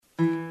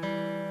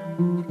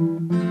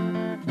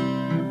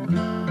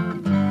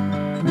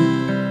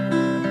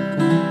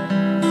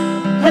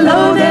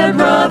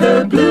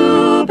Sister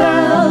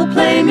Bluebell,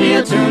 play me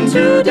a tune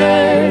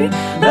today.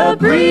 The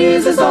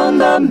breezes on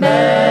the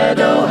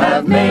meadow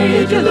have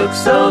made you look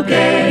so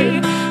gay.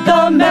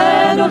 The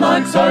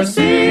meadowlarks are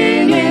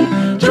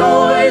singing,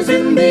 joy's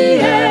in the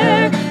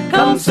air.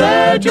 Come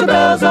set your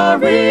bells are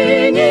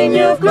ringing,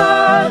 you've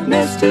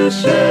gladness to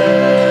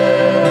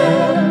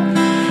share.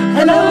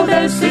 Hello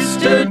there,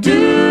 Sister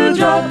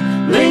Dewdrop,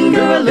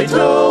 linger a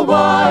little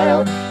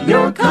while.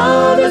 Your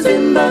colors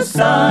in the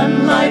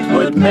sunlight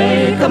would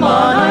make a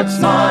monarch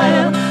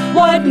smile.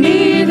 What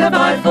need have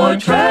I for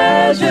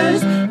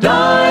treasures,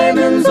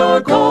 diamonds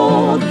or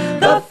gold?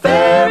 The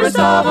fairest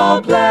of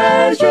all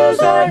pleasures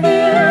are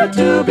here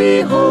to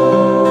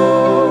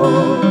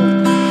behold.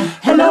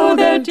 Hello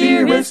there,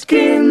 dearest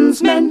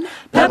kinsmen,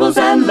 pebbles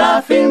and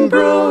laughing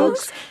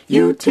brooks,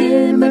 you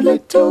timid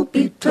little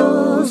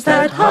beetles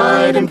that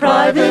hide in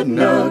private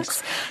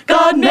nooks.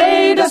 God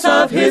made us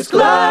of his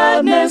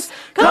gladness,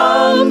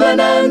 come then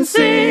and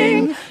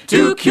sing,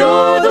 to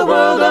cure the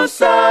world of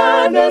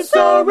sadness.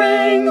 So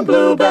ring,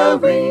 Bluebell,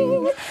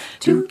 ring.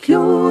 To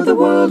cure the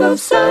world of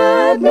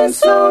sadness,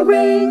 so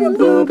ring,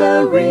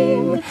 Bluebell,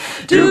 ring.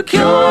 To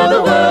cure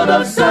the world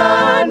of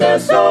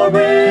sadness, so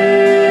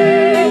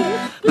ring,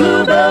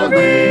 Bluebell,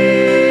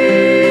 ring.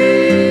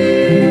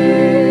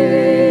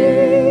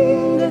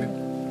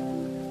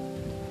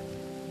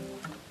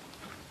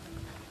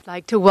 I'd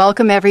like to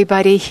welcome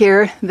everybody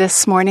here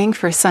this morning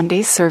for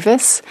Sunday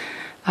service.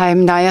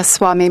 I'm Naya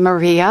Swami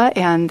Maria,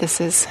 and this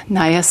is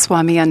Naya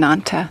Swami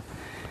Ananta.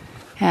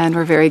 And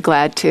we're very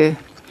glad to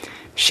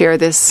share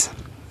this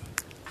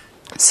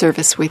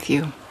service with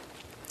you.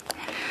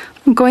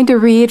 I'm going to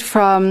read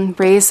from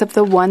Rays of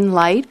the One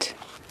Light,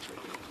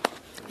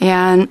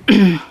 and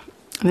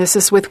this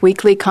is with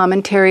weekly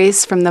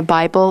commentaries from the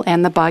Bible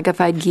and the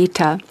Bhagavad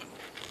Gita,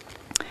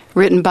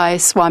 written by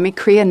Swami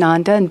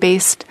Kriyananda and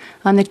based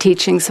on the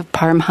teachings of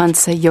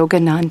Paramhansa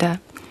Yogananda.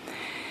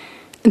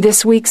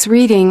 This week's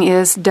reading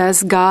is,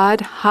 Does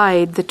God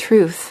Hide the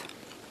Truth?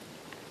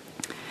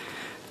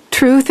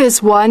 Truth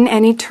is one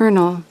and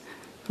eternal.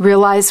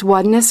 Realize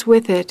oneness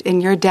with it in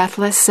your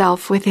deathless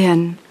self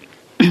within.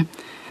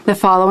 The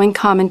following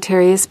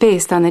commentary is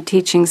based on the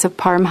teachings of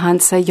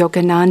Paramhansa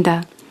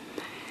Yogananda.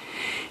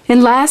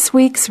 In last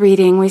week's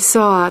reading, we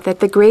saw that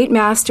the great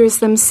masters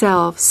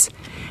themselves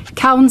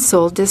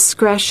counsel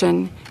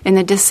discretion in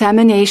the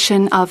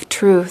dissemination of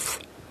truth.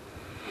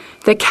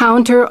 The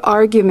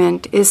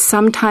counter-argument is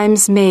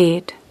sometimes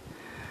made,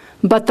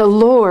 but the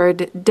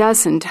Lord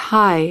doesn't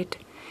hide.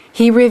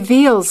 He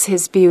reveals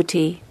his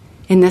beauty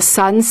in the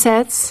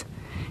sunsets,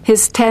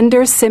 his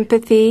tender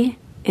sympathy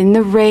in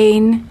the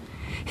rain,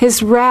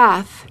 his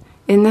wrath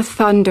in the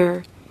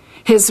thunder,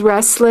 his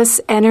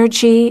restless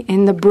energy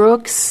in the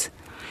brooks,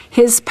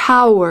 his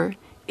power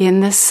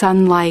in the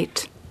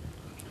sunlight.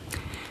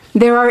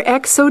 There are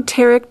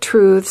exoteric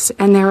truths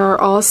and there are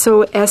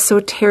also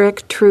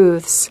esoteric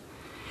truths.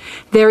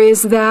 There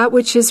is that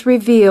which is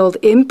revealed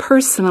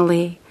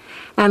impersonally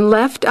and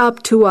left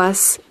up to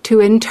us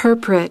to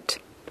interpret,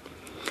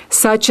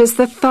 such as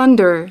the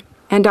thunder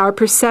and our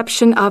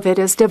perception of it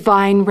as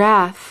divine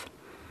wrath,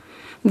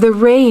 the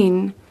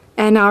rain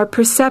and our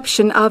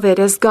perception of it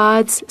as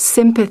God's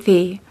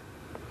sympathy.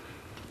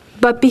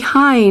 But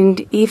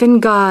behind even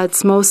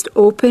God's most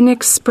open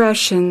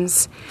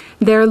expressions,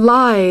 there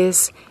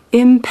lies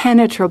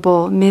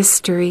impenetrable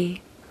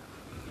mystery.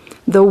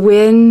 The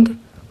wind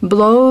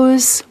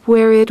blows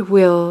where it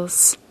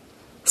wills,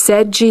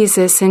 said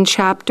Jesus in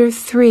chapter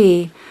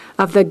 3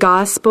 of the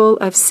Gospel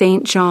of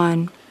St.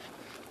 John.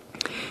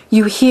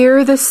 You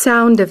hear the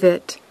sound of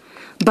it,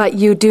 but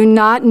you do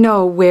not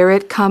know where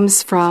it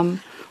comes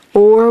from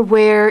or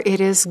where it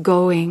is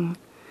going.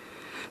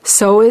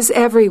 So is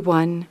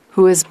everyone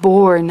who is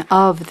born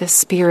of the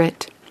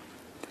Spirit.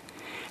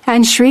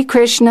 And Sri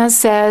Krishna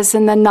says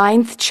in the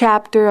 9th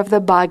chapter of the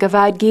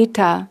Bhagavad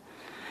Gita,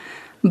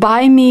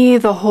 by me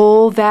the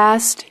whole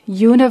vast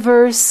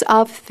universe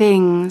of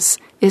things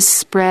is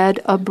spread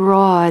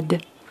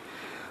abroad.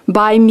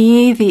 By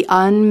me the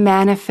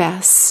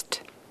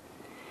unmanifest.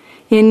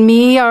 In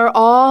me are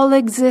all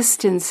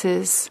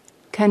existences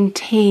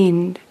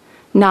contained,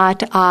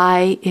 not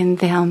I in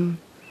them.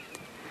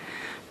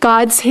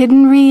 God's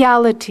hidden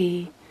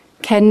reality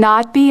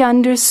cannot be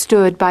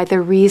understood by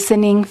the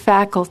reasoning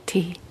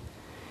faculty.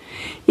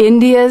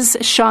 India's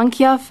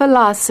Sankhya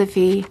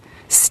philosophy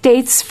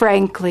states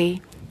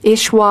frankly,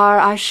 Ishwar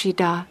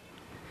Ashida,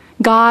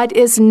 God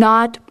is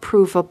not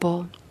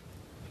provable.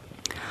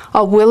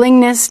 A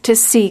willingness to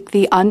seek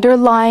the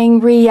underlying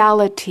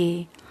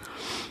reality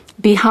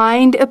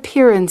behind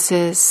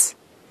appearances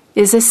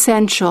is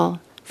essential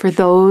for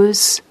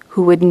those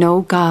who would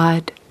know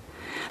God.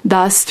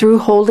 Thus, through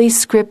Holy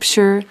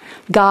Scripture,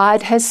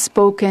 God has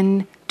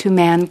spoken to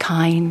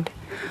mankind.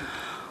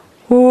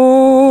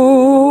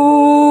 Om,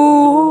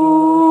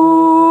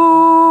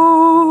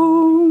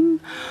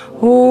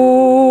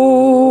 Om,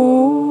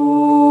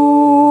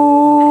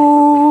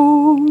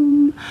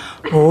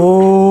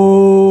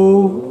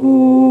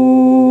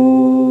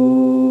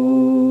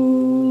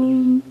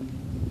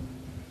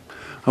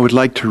 Om. I would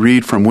like to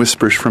read from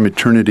Whispers from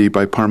Eternity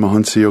by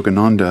Paramahansa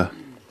Yogananda.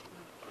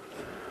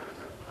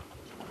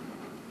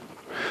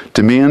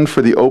 Demand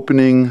for the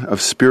opening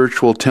of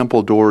spiritual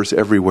temple doors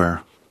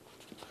everywhere.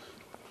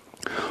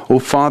 O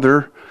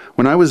Father,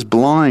 when I was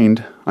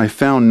blind, I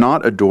found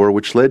not a door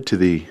which led to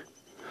Thee.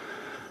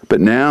 But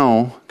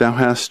now Thou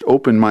hast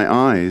opened my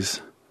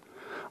eyes.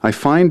 I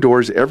find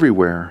doors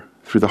everywhere,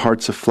 through the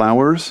hearts of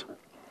flowers,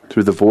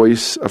 through the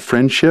voice of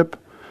friendship,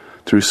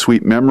 through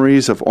sweet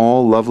memories of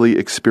all lovely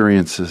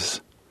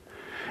experiences.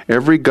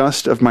 Every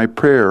gust of my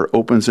prayer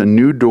opens a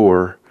new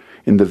door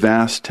in the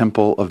vast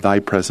temple of Thy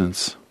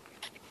presence.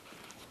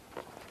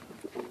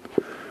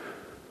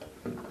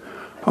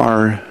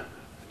 Our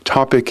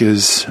topic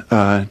is,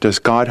 does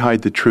God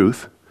hide the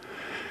truth?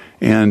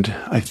 And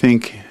I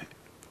think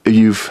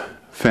you've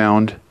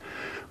found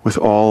with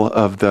all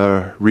of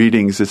the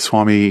readings that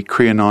Swami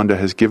Kriyananda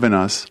has given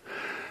us,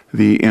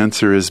 the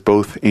answer is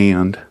both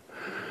and.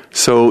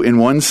 So in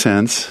one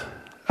sense,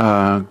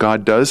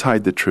 God does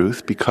hide the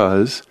truth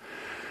because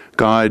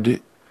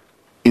God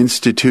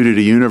instituted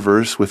a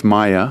universe with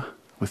Maya,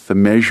 with the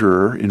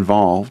measurer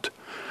involved,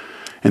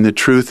 and the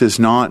truth is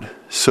not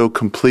so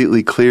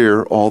completely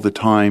clear all the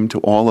time to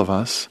all of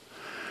us.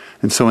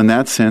 And so in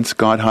that sense,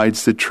 God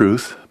hides the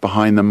truth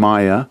behind the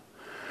Maya.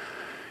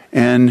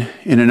 And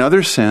in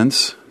another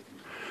sense,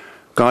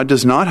 God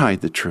does not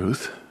hide the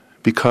truth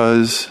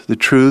because the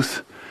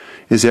truth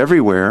is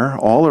everywhere,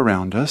 all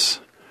around us.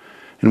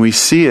 And we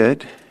see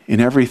it in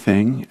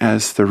everything,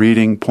 as the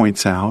reading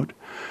points out,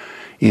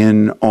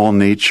 in all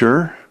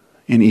nature,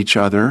 in each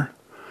other,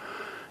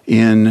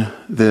 in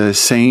the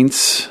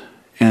saints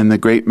and the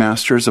great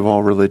masters of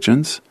all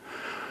religions,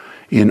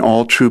 in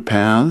all true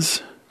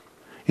paths,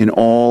 in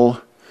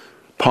all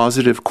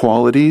positive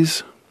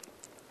qualities.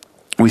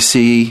 We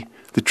see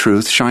the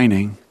truth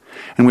shining,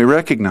 and we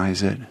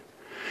recognize it.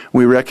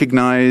 We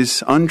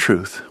recognize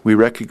untruth. We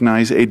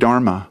recognize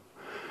adharma,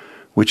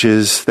 which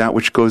is that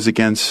which goes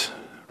against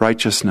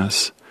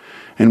righteousness.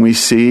 And we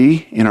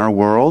see in our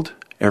world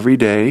every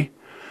day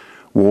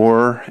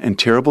war and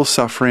terrible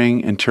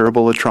suffering and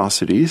terrible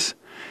atrocities,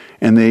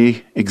 and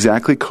they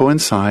exactly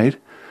coincide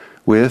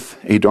with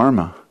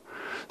adharma.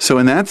 So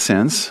in that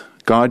sense,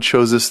 God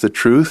shows us the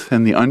truth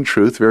and the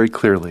untruth very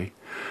clearly.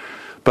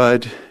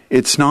 But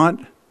it's not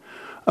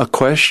a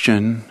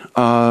question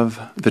of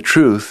the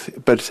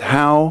truth, but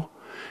how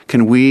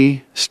can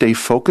we stay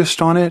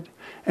focused on it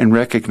and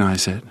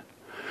recognize it?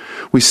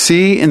 We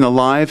see in the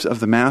lives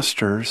of the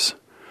masters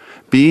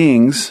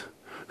beings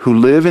who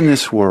live in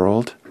this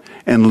world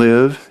and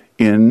live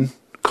in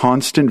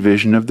constant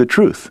vision of the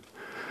truth.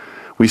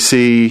 We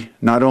see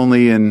not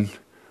only in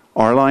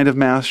our line of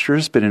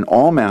masters, but in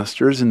all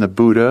masters, in the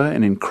Buddha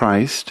and in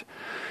Christ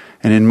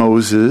and in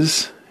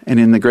Moses and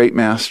in the great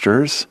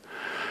masters,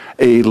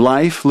 a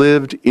life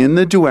lived in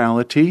the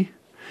duality,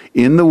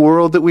 in the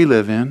world that we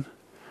live in,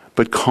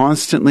 but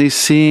constantly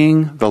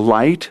seeing the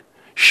light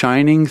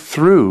shining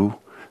through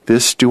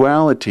this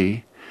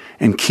duality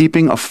and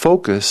keeping a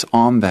focus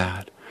on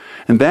that.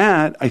 And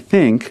that, I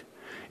think,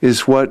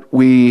 is what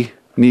we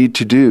need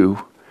to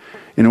do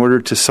in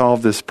order to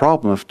solve this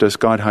problem of does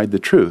God hide the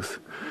truth.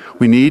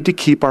 We need to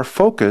keep our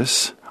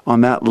focus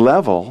on that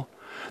level,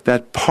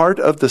 that part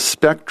of the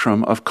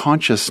spectrum of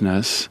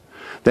consciousness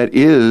that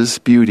is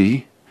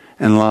beauty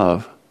and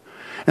love.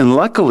 And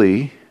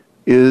luckily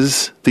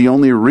is the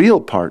only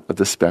real part of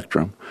the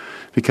spectrum.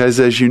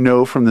 Because as you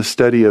know from the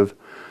study of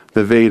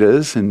the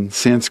Vedas and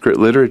Sanskrit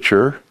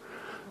literature,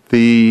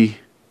 the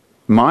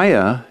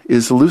Maya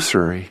is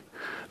illusory.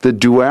 The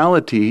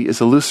duality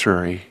is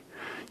illusory.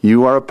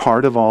 You are a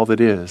part of all that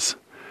is.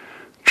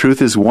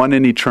 Truth is one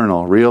and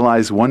eternal.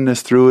 Realize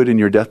oneness through it in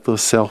your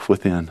deathless self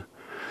within.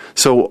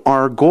 So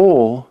our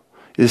goal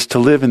is to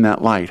live in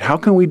that light. How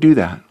can we do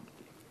that?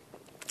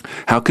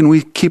 How can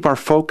we keep our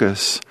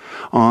focus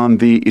on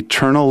the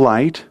eternal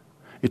light,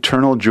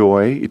 eternal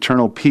joy,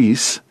 eternal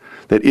peace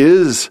that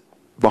is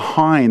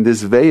behind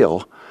this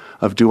veil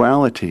of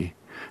duality?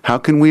 How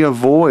can we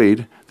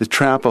avoid the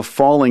trap of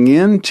falling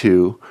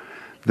into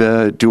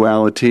the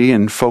duality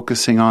and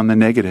focusing on the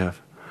negative?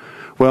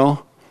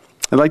 Well,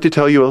 I'd like to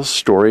tell you a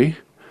story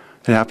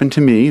that happened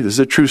to me. This is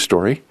a true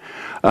story.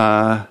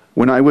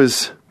 When I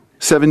was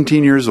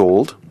 17 years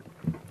old,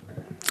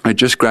 I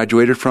just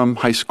graduated from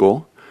high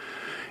school,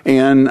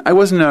 and I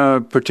wasn't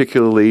a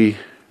particularly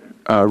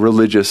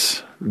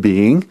religious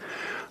being.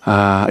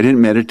 I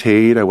didn't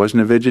meditate. I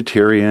wasn't a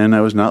vegetarian.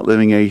 I was not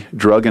living a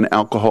drug and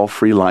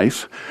alcohol-free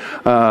life.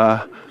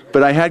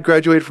 But I had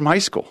graduated from high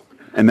school,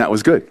 and that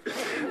was good.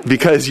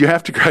 Because you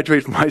have to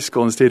graduate from high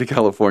school in the state of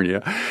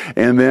California,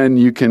 and then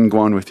you can go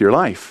on with your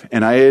life.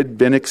 And I had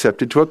been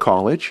accepted to a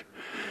college,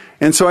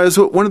 and so I was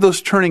at one of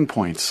those turning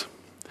points.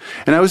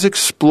 And I was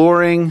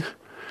exploring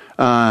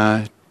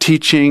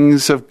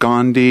teachings of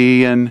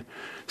Gandhi and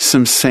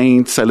some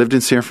saints. I lived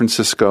in San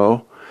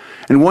Francisco.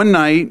 And one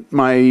night,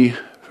 my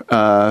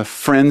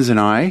friends and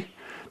I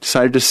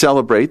decided to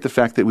celebrate the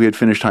fact that we had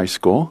finished high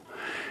school.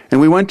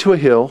 And we went to a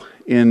hill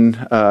in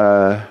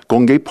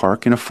Gongay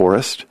Park in a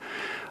forest,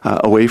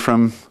 away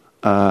from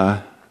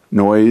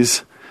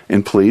noise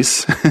and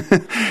police.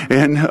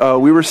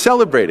 And we were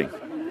celebrating.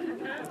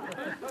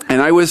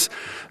 And I was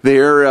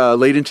there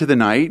late into the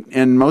night,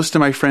 and most of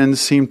my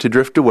friends seemed to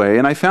drift away.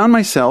 And I found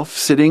myself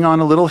sitting on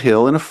a little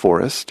hill in a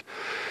forest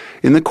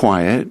in the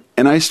quiet,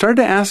 and I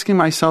started asking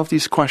myself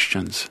these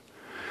questions.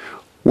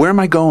 Where am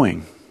I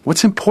going?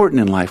 What's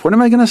important in life? What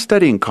am I going to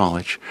study in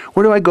college?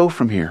 Where do I go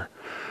from here?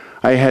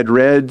 I had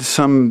read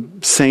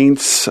some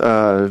saints'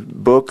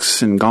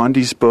 books and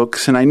Gandhi's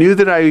books, and I knew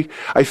that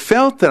I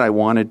felt that I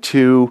wanted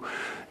to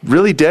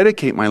really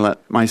dedicate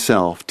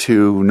myself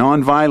to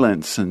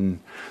nonviolence and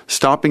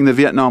stopping the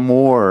Vietnam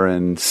War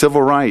and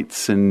civil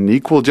rights and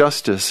equal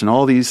justice and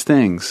all these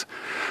things.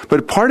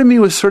 But part of me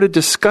was sort of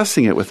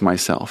discussing it with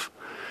myself.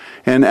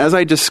 And as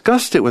I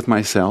discussed it with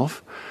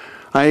myself,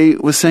 I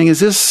was saying, is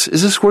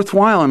this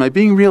worthwhile? Am I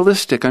being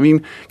realistic? I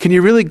mean, can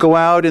you really go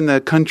out in the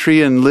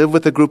country and live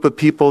with a group of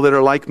people that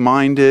are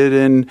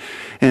like-minded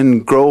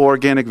and grow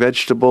organic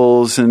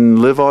vegetables and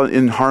live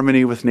in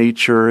harmony with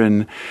nature?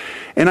 And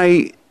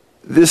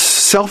this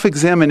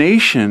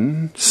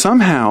self-examination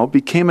somehow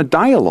became a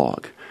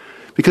dialogue,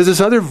 because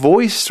this other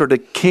voice sort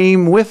of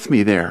came with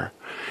me there.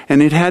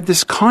 And it had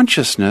this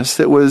consciousness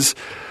that was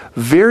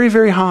very,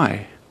 very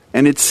high.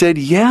 And it said,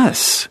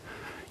 yes,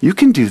 you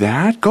can do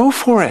that. Go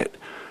for it.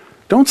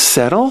 Don't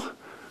settle.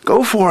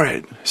 Go for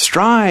it.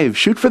 Strive.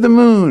 Shoot for the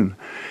moon.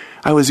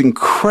 I was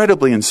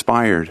incredibly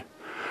inspired.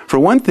 For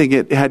one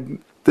thing,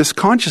 this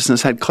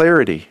consciousness had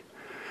clarity.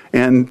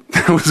 And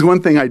that was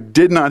one thing I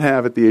did not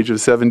have at the age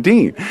of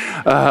 17.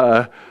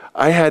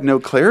 I had no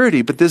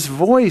clarity, but this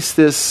voice,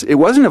 it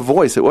wasn't a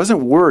voice, it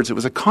wasn't words, it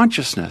was a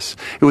consciousness.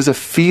 It was a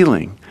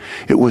feeling.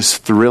 It was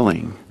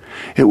thrilling.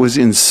 It was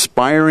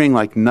inspiring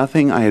like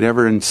nothing I had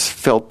ever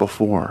felt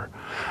before.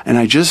 And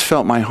I just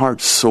felt my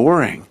heart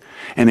soaring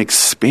and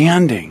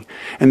expanding.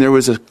 And there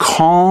was a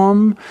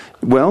calm,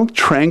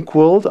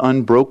 tranquil,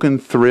 unbroken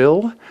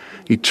thrill,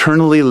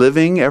 eternally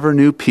living, ever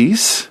new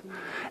peace.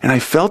 And I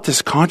felt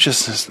this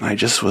consciousness, and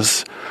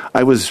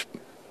I was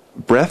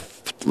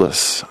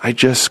breathless. I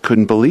just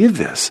couldn't believe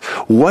this.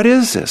 What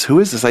is this? Who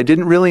is this? I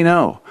didn't really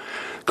know.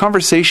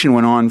 Conversation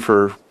went on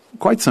for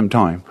quite some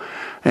time.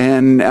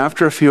 And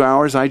after a few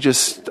hours, I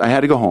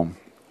had to go home.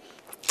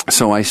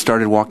 So I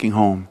started walking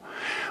home.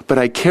 But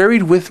I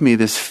carried with me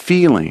this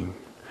feeling,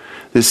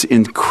 this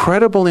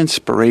incredible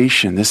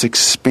inspiration, this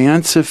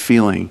expansive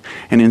feeling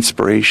and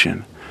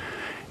inspiration.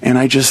 And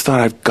I just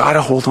thought, I've got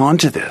to hold on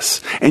to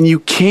this. And you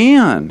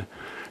can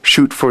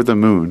shoot for the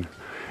moon,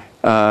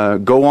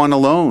 go on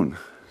alone.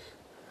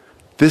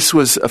 This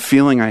was a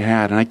feeling I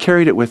had, and I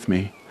carried it with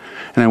me.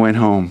 And I went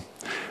home.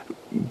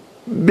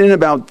 Been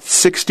about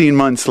 16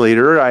 months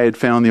later, I had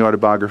found the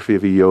autobiography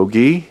of a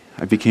yogi.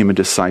 I became a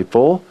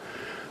disciple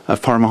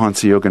of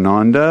Paramahansa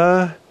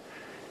Yogananda.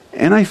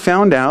 And I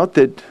found out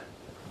that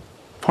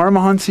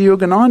Paramahansa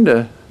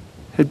Yogananda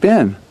had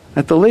been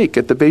at the lake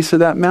at the base of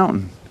that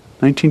mountain,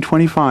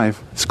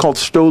 1925. It's called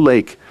Stowe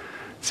Lake.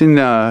 It's in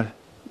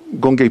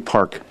Gongay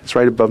Park. It's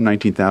right above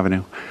 19th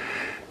Avenue.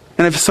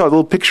 And I saw a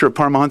little picture of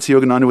Paramahansa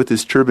Yogananda with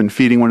his turban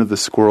feeding one of the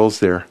squirrels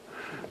there,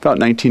 about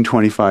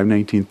 1925,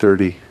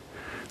 1930.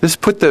 This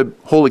put the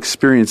whole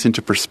experience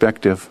into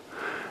perspective.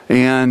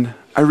 And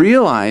I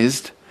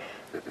realized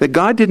that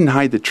God didn't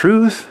hide the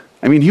truth.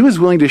 I mean, he was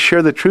willing to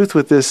share the truth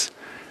with this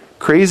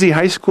crazy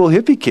high school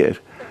hippie kid,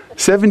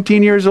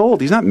 17 years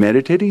old. He's not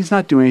meditating. He's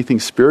not doing anything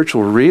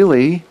spiritual,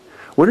 really.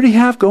 What did he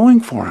have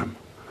going for him?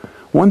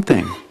 One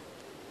thing,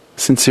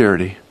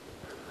 sincerity.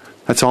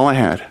 That's all I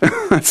had.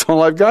 That's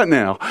all I've got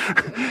now.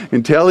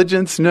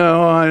 Intelligence,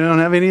 no, I don't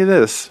have any of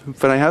this.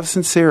 But I have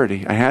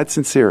sincerity. I had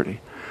sincerity.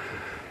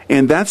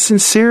 And that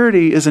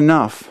sincerity is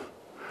enough.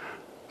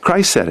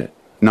 Christ said it.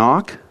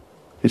 Knock,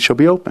 it shall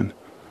be open.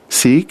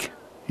 Seek,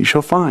 you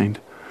shall find.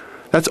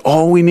 That's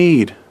all we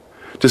need.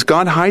 Does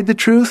God hide the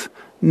truth?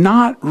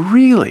 Not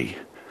really.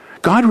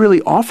 God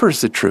really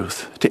offers the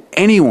truth to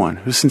anyone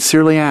who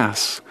sincerely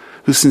asks,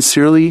 who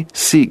sincerely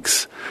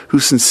seeks, who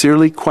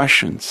sincerely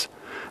questions.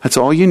 That's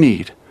all you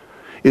need,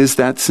 is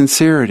that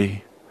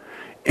sincerity.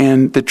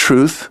 And the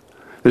truth,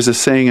 there's a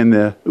saying in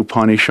the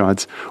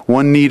Upanishads,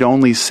 one need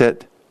only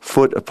set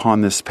foot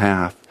upon this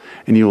path,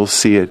 and you will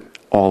see it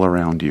all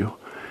around you.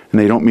 And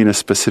they don't mean a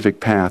specific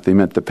path, they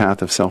meant the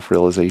path of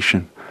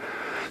self-realization.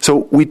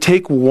 So we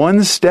take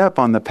one step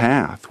on the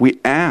path. We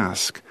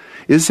ask,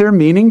 is there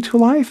meaning to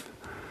life?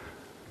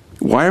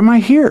 Why am I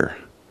here?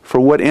 For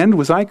what end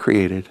was I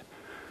created?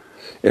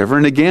 Ever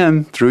and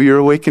again, through your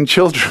awakened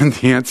children,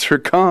 the answer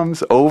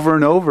comes over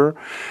and over.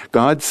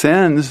 God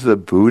sends the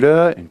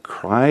Buddha and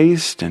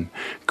Christ and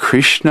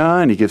Krishna,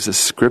 and he gives us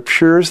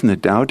scriptures and the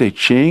Tao Te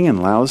Ching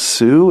and Lao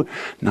Tzu,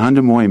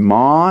 Nanda Moy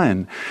Ma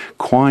and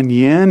Kuan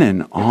Yin,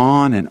 and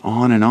on and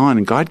on and on.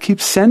 And God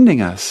keeps sending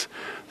us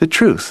the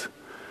truth.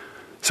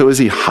 So is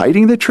he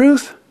hiding the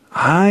truth?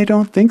 I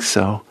don't think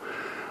so.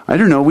 I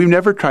don't know. We've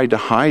never tried to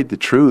hide the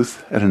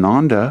truth at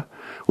Ananda.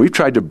 We've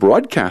tried to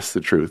broadcast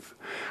the truth.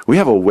 We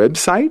have a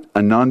website,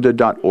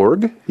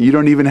 ananda.org. You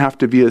don't even have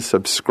to be a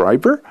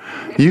subscriber.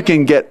 You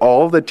can get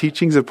all the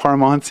teachings of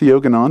Paramahansa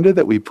Yogananda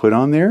that we put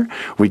on there.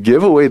 We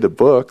give away the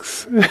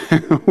books.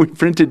 We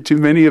printed too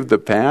many of the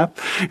Path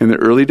in the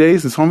early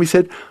days, and Swami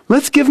said,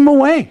 let's give them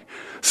away.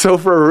 So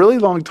for a really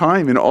long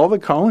time in all the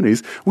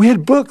colonies, we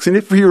had books, and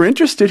if you're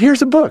interested,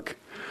 here's a book.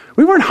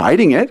 We weren't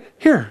hiding it.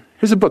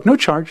 Here's a book, no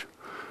charge.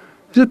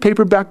 It's a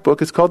paperback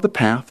book. It's called The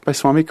Path by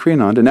Swami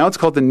Kriyananda. Now it's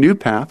called The New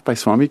Path by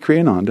Swami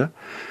Kriyananda.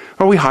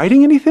 Are we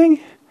hiding anything?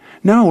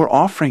 No, we're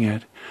offering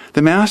it.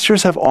 The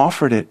masters have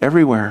offered it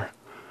everywhere.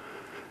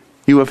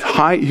 You have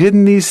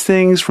hidden these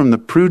things from the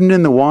prudent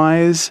and the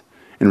wise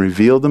and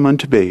revealed them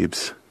unto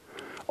babes.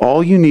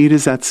 All you need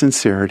is that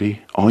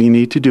sincerity. All you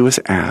need to do is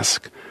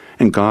ask,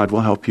 and God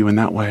will help you in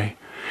that way.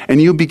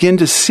 And you'll begin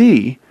to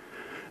see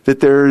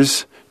that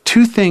there's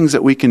two things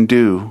that we can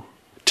do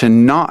to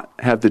not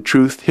have the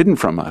truth hidden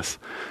from us.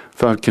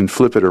 If I can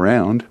flip it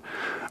around.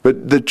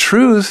 But the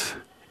truth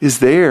is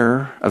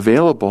there,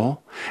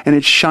 available, and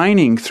it's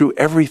shining through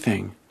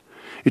everything.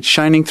 It's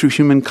shining through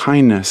human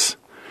kindness.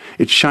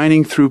 It's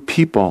shining through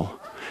people.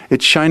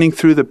 It's shining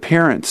through the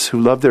parents who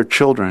love their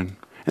children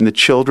and the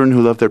children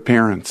who love their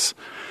parents.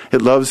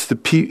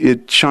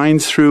 It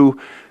shines through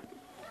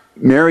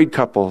married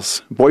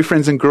couples,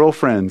 boyfriends and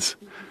girlfriends,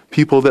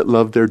 people that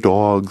love their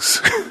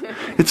dogs.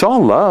 It's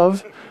all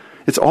love.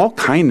 It's all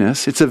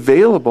kindness. It's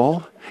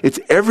available. It's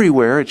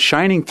everywhere. It's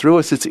shining through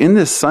us. It's in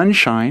this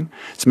sunshine.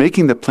 It's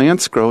making the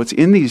plants grow. It's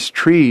in these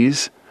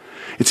trees.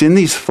 It's in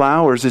these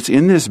flowers. It's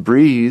in this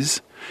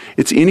breeze.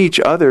 It's in each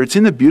other. It's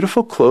in the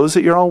beautiful clothes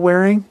that you're all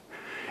wearing.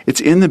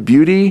 It's in the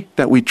beauty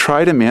that we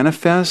try to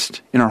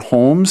manifest in our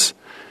homes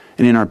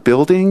and in our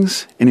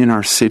buildings and in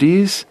our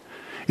cities.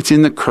 It's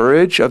in the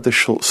courage of the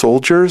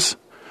soldiers,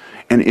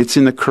 and it's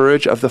in the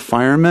courage of the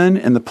firemen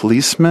and the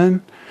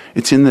policemen.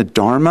 It's in the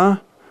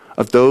dharma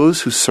of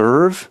those who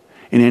serve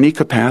in any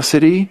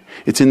capacity.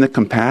 It's in the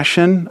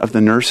compassion of the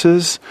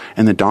nurses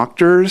and the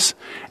doctors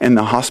and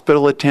the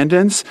hospital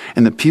attendants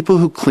and the people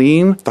who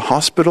clean the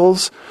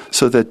hospitals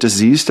so that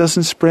disease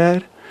doesn't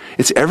spread.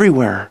 It's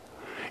everywhere.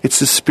 It's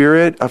the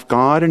Spirit of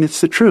God, and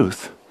it's the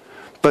truth.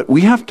 But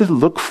we have to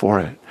look for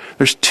it.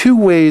 There's two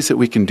ways that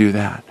we can do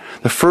that.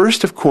 The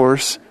first, of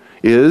course,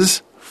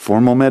 is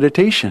formal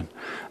meditation.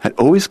 That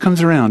always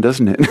comes around,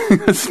 doesn't it?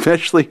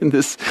 Especially in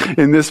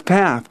this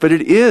path. But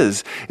it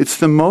is. It's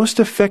the most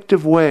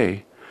effective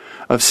way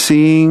of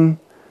seeing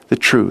the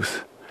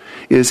truth.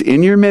 Is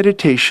in your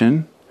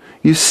meditation,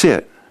 you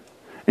sit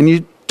and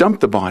you dump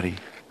the body.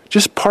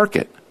 Just park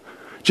it.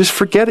 Just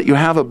forget it. You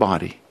have a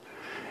body.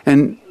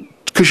 And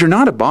because you're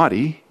not a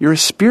body, you're a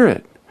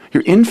spirit.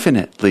 You're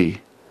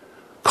infinitely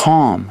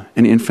calm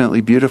and infinitely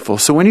beautiful.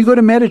 So when you go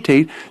to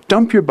meditate,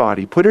 dump your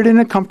body, put it in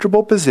a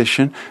comfortable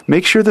position,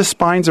 make sure the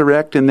spine's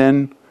erect, and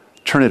then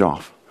turn it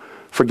off.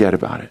 Forget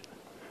about it.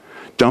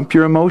 Dump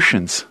your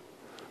emotions.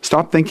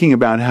 Stop thinking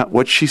about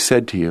what she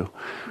said to you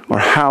or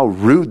how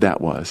rude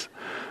that was.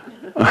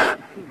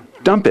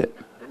 Dump it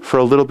for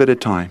a little bit of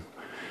time.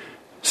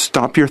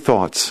 Stop your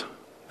thoughts.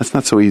 That's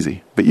not so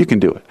easy, but you can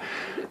do it.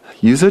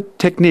 Use a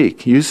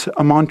technique. Use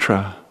a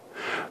mantra.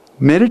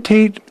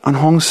 Meditate on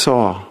Hong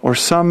Sau or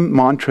some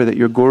mantra that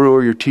your guru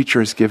or your teacher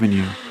has given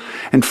you,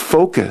 and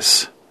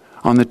focus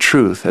on the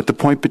truth at the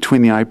point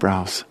between the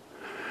eyebrows.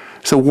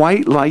 It's a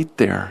white light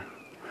there.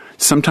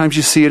 Sometimes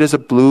you see it as a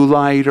blue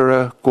light or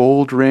a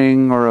gold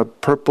ring or a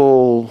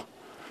purple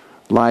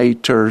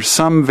light or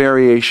some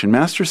variation.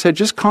 Master said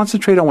just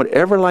concentrate on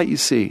whatever light you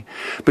see,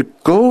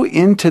 but go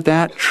into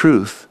that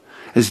truth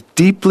as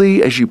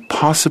deeply as you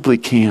possibly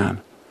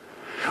can.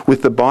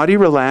 With the body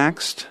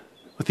relaxed,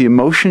 with the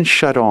emotions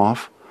shut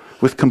off,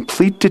 with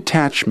complete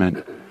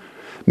detachment,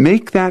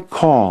 make that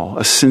call,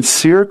 a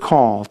sincere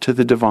call to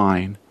the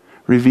divine.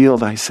 Reveal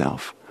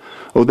thyself.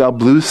 O thou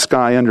blue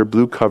sky under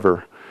blue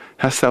cover,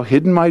 hast thou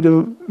hidden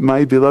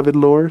my beloved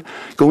Lord?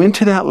 Go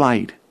into that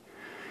light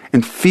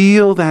and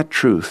feel that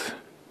truth.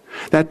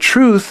 That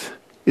truth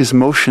is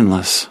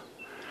motionless.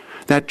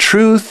 That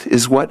truth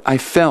is what I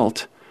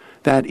felt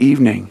that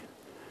evening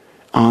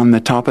on the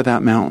top of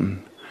that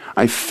mountain.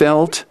 I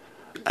felt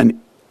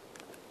an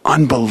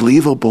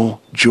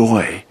unbelievable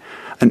joy,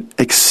 an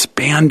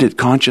expanded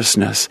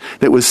consciousness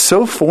that was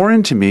so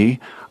foreign to me,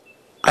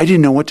 I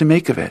didn't know what to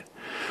make of it.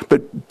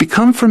 But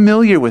become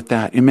familiar with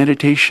that in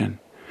meditation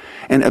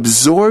and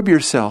absorb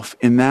yourself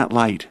in that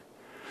light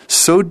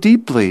so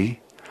deeply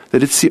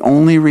that it's the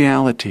only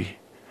reality.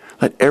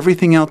 Let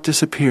everything else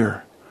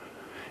disappear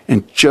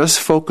and just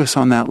focus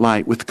on that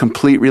light with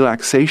complete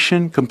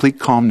relaxation, complete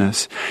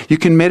calmness. You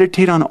can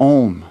meditate on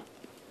Om.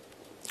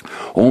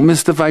 Om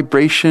is the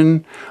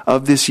vibration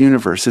of this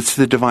universe. It's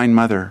the Divine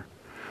Mother.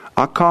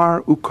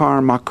 Akar,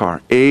 Ukar,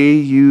 Makar.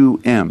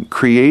 A-U-M.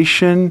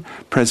 Creation,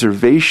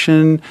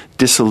 preservation,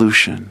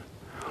 dissolution.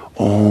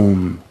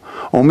 Om.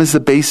 Om is the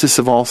basis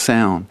of all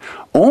sound.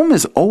 Om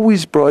is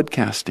always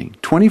broadcasting,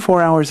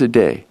 24 hours a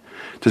day.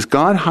 Does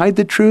God hide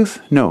the truth?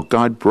 No,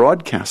 God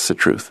broadcasts the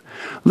truth.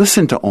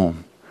 Listen to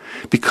Om.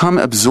 Become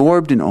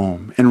absorbed in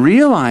Om and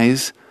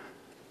realize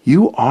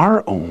you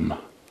are Om.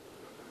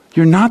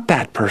 You're not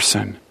that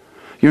person.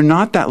 You're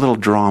not that little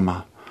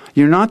drama.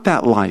 You're not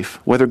that life,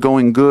 whether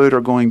going good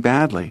or going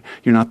badly.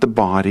 You're not the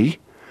body.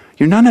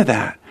 You're none of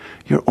that.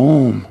 You're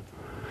Om.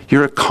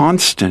 You're a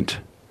constant.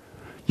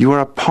 You are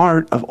a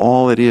part of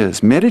all it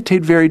is.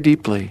 Meditate very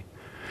deeply.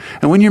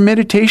 And when your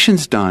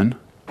meditation's done,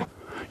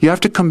 you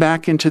have to come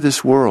back into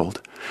this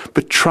world.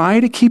 But try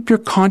to keep your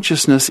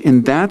consciousness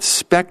in that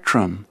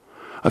spectrum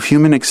of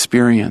human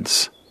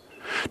experience.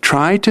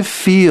 Try to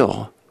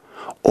feel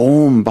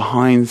Om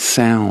behind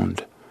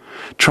sound.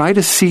 Try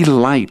to see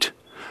light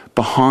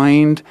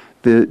behind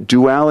the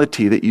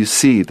duality that you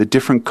see, the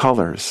different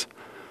colors.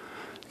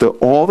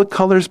 All the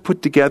colors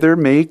put together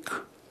make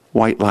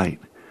white light.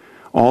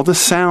 All the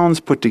sounds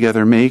put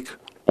together make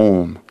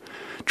Om.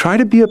 Try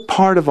to be a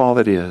part of all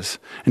that is,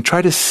 and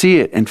try to see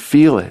it and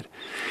feel it.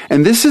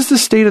 And this is the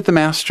state of the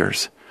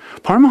masters.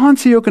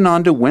 Paramahansa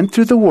Yogananda went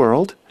through the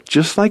world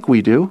just like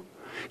we do.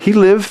 He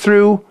lived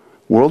through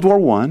World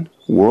War I,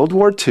 World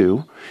War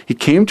II. He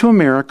came to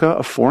America,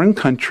 a foreign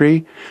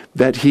country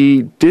that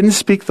he didn't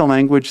speak the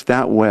language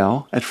that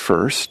well at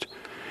first.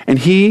 And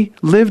he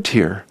lived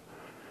here.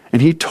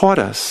 And he taught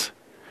us.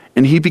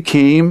 And he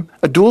became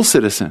a dual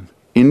citizen,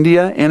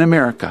 India and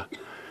America.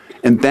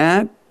 And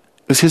that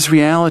was his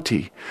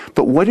reality.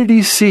 But what did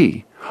he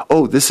see?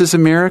 Oh, this is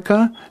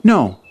America?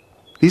 No.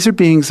 These are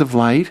beings of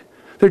light.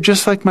 They're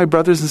just like my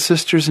brothers and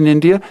sisters in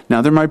India.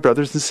 Now they're my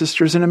brothers and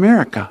sisters in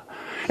America.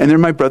 And they're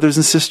my brothers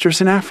and sisters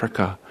in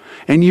Africa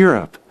and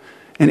Europe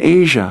and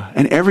Asia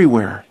and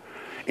everywhere.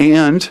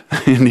 And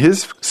in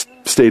his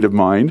state of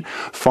mind,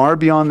 far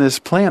beyond this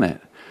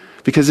planet,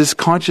 because his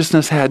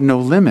consciousness had no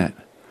limit.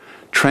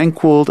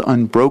 Tranquil,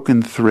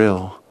 unbroken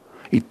thrill,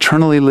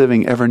 eternally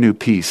living ever new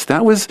peace.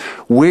 That was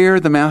where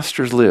the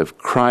masters lived.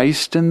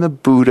 Christ and the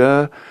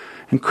Buddha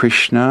and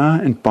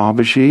Krishna and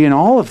Babaji and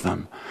all of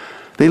them.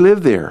 They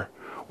lived there.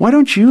 Why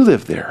don't you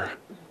live there?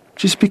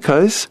 Just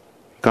because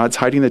God's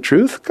hiding the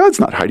truth? God's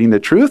not hiding the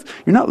truth.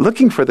 You're not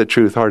looking for the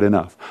truth hard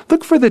enough.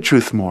 Look for the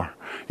truth more.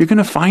 You're going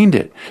to find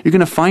it. You're going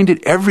to find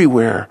it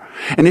everywhere.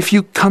 And if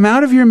you come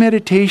out of your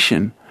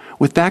meditation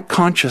with that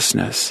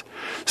consciousness,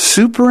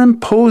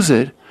 superimpose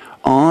it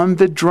on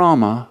the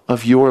drama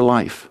of your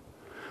life.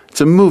 It's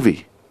a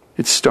movie.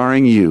 It's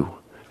starring you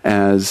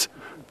as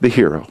the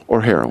hero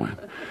or heroine.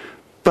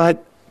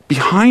 But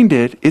behind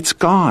it, it's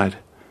God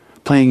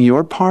playing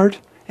your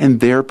part and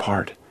their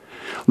part.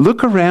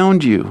 Look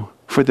around you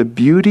for the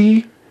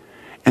beauty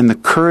and the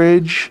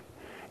courage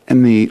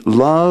and the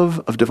love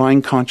of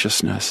divine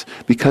consciousness,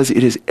 because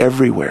it is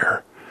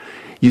everywhere.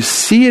 You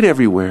see it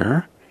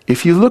everywhere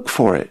if you look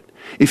for it.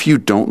 If you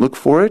don't look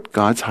for it,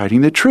 God's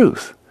hiding the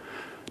truth.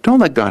 Don't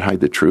let God hide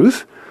the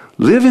truth.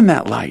 Live in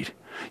that light.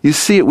 You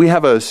see it. We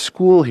have a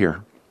school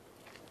here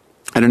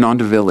at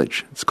Ananda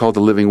Village. It's called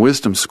the Living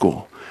Wisdom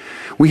School.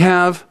 We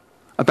have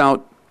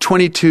about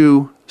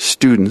 22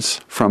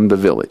 students from the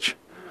village.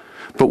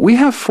 But we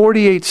have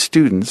 48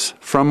 students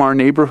from our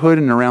neighborhood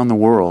and around the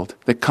world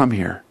that come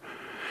here.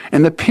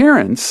 And the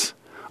parents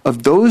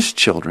of those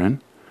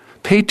children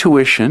pay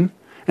tuition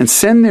and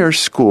send their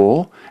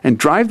school and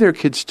drive their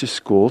kids to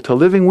school, to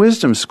Living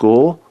Wisdom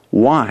School.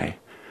 Why?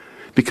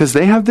 Because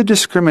they have the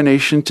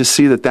discrimination to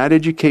see that that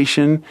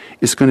education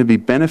is going to be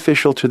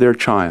beneficial to their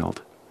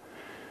child.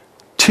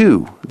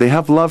 2, they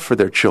have love for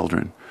their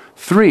children.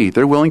 3,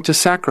 they're willing to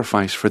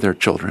sacrifice for their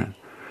children.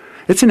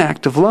 It's an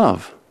act of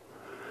love.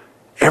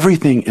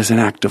 Everything is an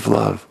act of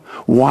love.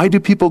 Why do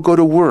people go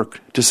to work?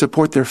 To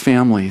support their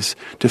families,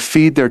 to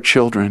feed their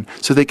children,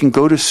 so they can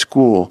go to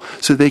school,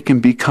 so they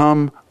can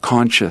become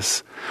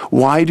conscious.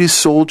 Why do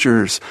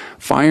soldiers,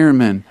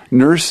 firemen,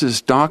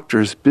 nurses,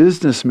 doctors,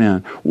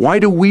 businessmen, why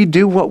do we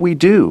do what we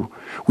do?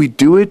 We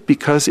do it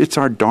because it's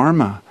our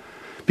dharma,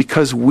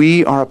 because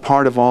we are a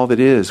part of all that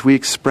is. We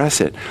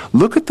express it.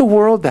 Look at the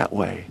world that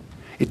way.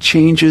 It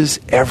changes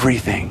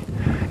everything.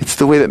 It's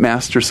the way that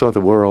Master saw the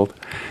world.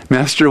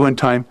 Master, one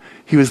time,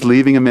 he was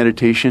leaving a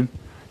meditation.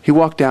 He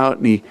walked out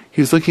and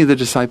he was looking at the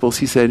disciples.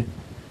 He said,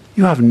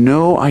 "You have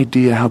no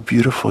idea how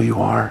beautiful you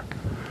are.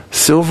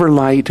 Silver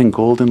light and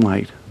golden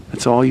light.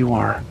 That's all you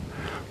are.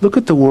 Look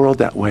at the world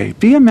that way.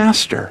 Be a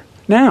master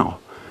now.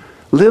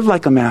 Live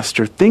like a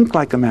master. Think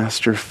like a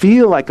master.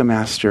 Feel like a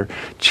master.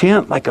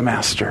 Chant like a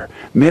master.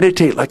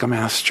 Meditate like a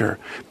master.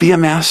 Be a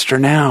master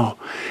now."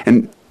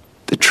 And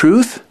the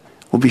truth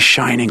will be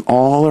shining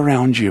all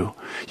around you.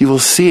 You will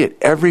see it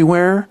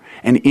everywhere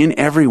and in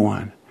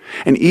everyone.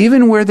 And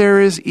even where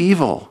there is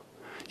evil,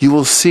 you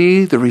will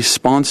see the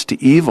response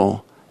to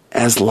evil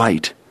as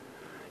light.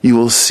 You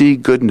will see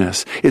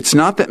goodness. It's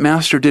not that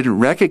Master didn't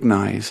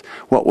recognize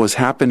what was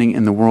happening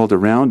in the world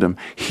around him.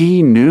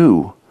 He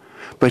knew,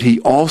 but he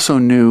also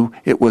knew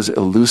it was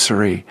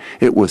illusory.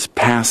 It was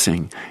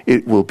passing.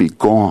 It will be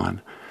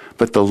gone.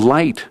 But the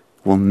light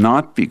will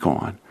not be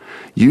gone.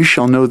 You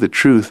shall know the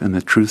truth, and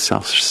the truth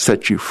shall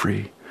set you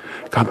free.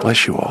 God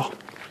bless you all.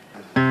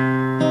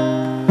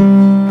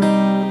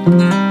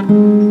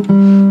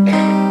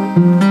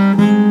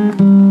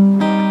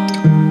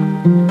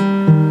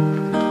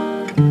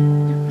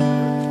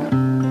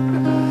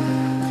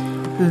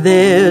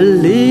 There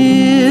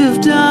lives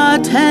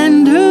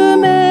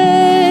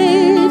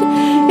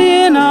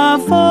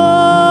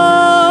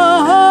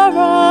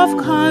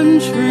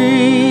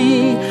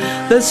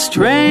The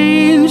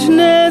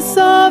strangeness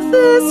of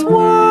this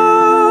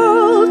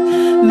world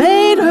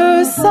made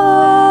her sigh.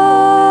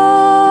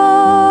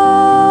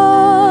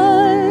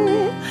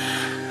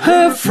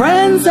 Her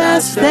friends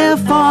asked their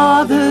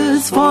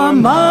fathers for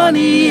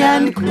money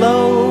and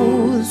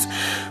clothes,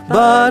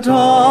 but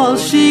all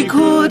she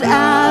could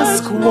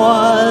ask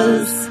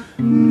was,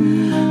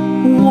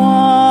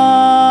 why?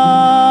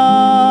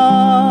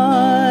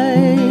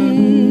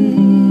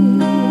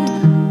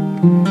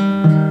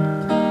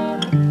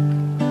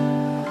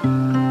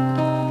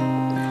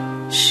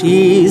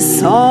 She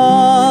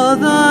saw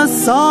the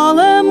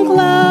solemn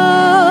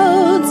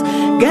clouds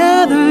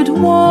gathered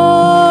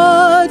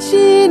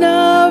watching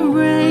a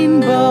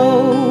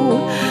rainbow.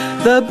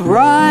 The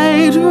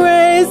bright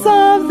rays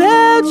of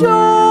their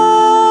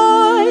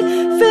joy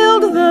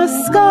filled the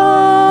sky.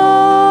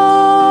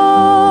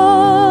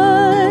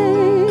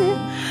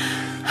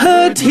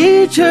 Her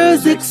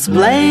teachers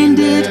explained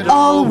it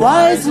all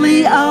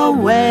wisely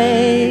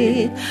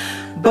away,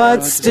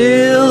 but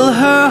still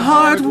her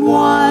heart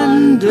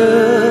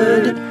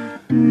wondered,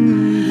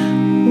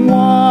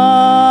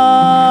 why?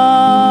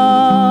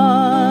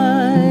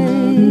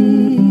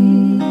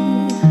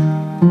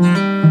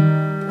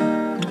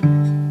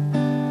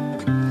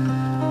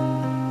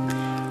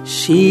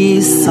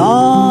 She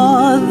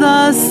saw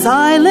the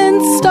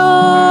silent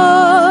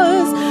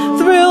stars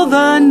thrill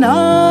the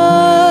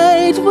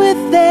night with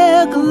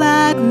their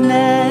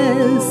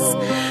gladness.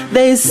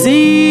 They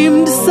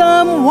seemed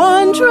some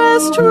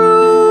wondrous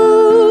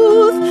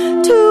truth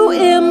to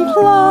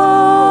imply.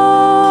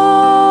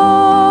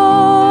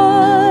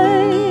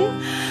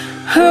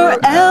 Her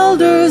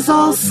elders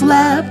all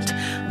slept,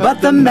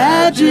 but the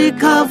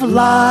magic of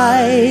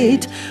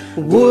light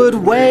would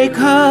wake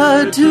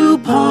her to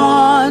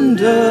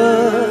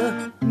ponder,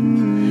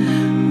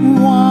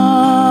 why?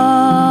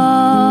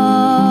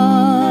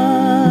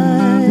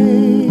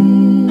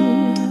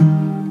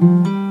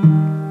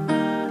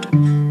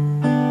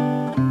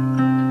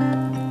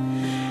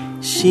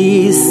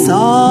 She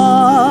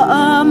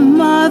saw a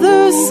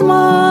mother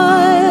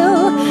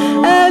smile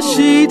as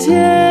she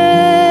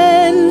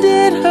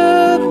tended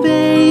her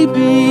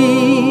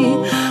baby,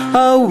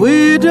 a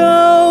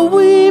widow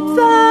weep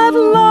that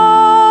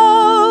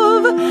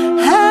love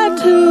had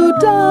to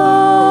die.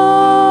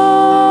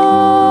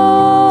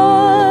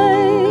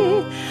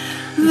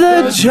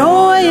 The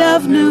joy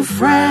of new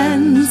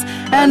friends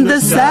and the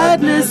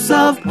sadness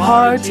of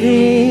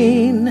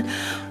parting,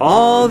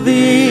 all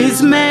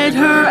these made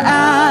her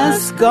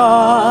ask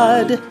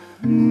God,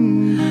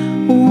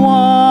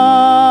 why?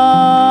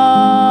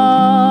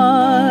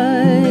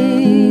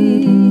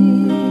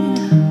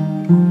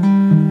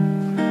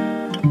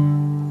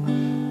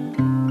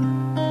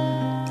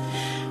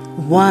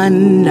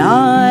 One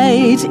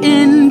night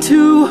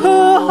into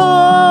her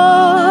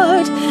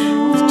heart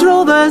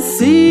stole the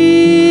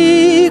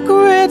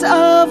secret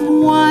of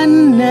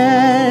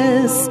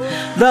oneness,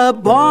 the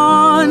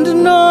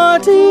bond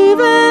not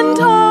even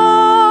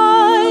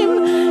time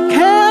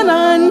can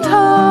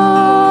untie.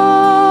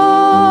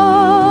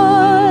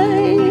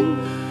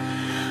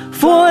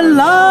 For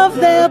love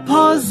there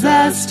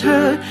possessed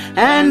her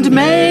and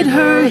made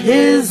her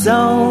his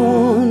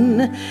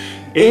own.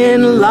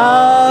 In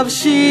love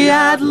she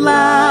at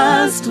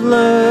last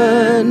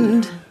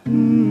learned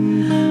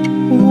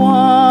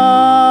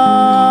why.